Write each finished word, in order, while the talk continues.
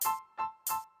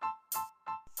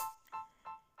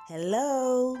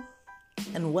Hello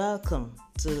and welcome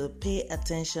to the Pay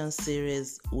Attention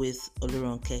series with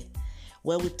Oluronke,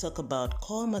 where we talk about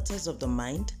core matters of the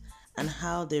mind and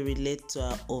how they relate to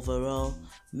our overall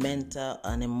mental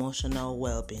and emotional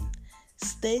well-being.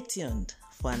 Stay tuned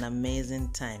for an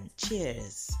amazing time.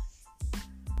 Cheers.